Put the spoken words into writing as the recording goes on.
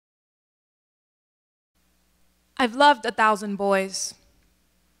I've loved 1,000 boys.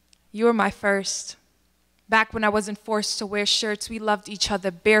 You were my first. Back when I wasn't forced to wear shirts, we loved each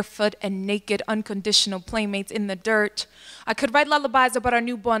other barefoot and naked, unconditional playmates in the dirt. I could write lullabies about our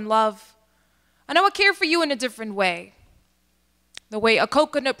newborn love. I know I care for you in a different way. The way a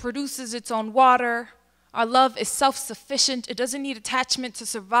coconut produces its own water. Our love is self-sufficient. It doesn't need attachment to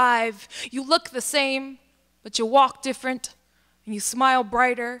survive. You look the same, but you walk different, and you smile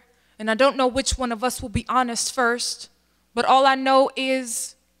brighter. And I don't know which one of us will be honest first, but all I know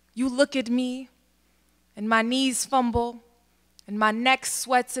is you look at me, and my knees fumble, and my neck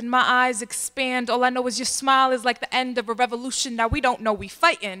sweats, and my eyes expand. All I know is your smile is like the end of a revolution. Now we don't know we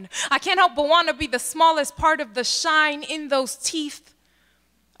fighting. I can't help but want to be the smallest part of the shine in those teeth.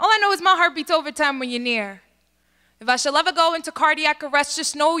 All I know is my heart beats overtime when you're near. If I shall ever go into cardiac arrest,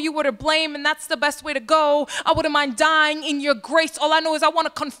 just know you were to blame, and that's the best way to go. I wouldn't mind dying in your grace. All I know is I want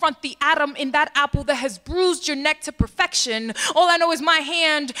to confront the atom in that apple that has bruised your neck to perfection. All I know is my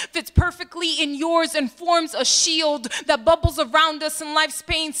hand fits perfectly in yours and forms a shield that bubbles around us, and life's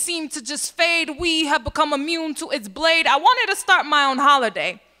pain seemed to just fade. We have become immune to its blade. I wanted to start my own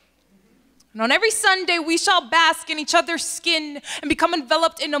holiday. And on every Sunday, we shall bask in each other's skin and become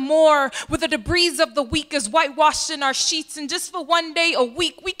enveloped in a more where the debris of the week is whitewashed in our sheets. And just for one day a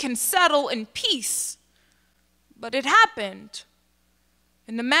week, we can settle in peace. But it happened.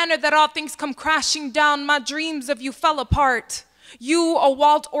 In the manner that all things come crashing down, my dreams of you fell apart. You, a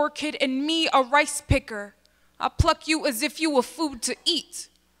wild orchid, and me, a rice picker. I pluck you as if you were food to eat.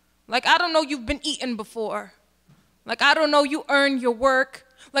 Like I don't know you've been eaten before. Like I don't know you earned your work.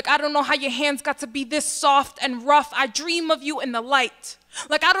 Like I don't know how your hands got to be this soft and rough. I dream of you in the light.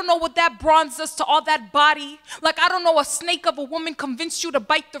 Like I don't know what that bronzed us to all that body. Like I don't know a snake of a woman convinced you to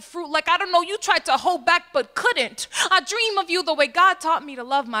bite the fruit. Like I don't know you tried to hold back but couldn't. I dream of you the way God taught me to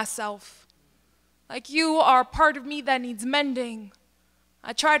love myself. Like you are a part of me that needs mending.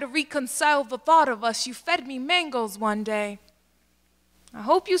 I try to reconcile the thought of us. You fed me mangoes one day. I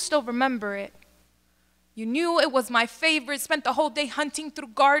hope you still remember it. You knew it was my favorite, spent the whole day hunting through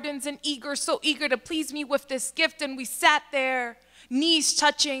gardens and so eager to please me with this gift. And we sat there, knees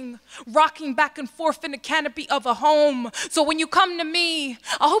touching, rocking back and forth in the canopy of a home. So when you come to me,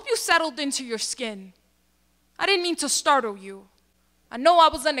 I hope you settled into your skin. I didn't mean to startle you. I know I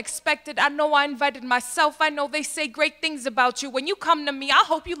was unexpected. I know I invited myself. I know they say great things about you. When you come to me, I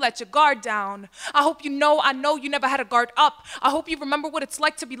hope you let your guard down. I hope I know you never had a guard up. I hope you remember what it's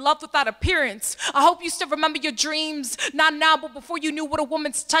like to be loved without appearance. I hope you still remember your dreams, not now, but before you knew what a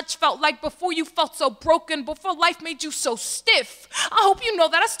woman's touch felt like, before you felt so broken, before life made you so stiff. I hope you know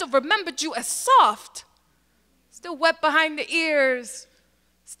that I still remembered you as soft, still wet behind the ears,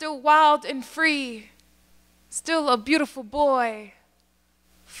 still wild and free, still a beautiful boy,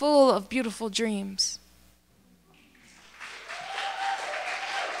 full of beautiful dreams.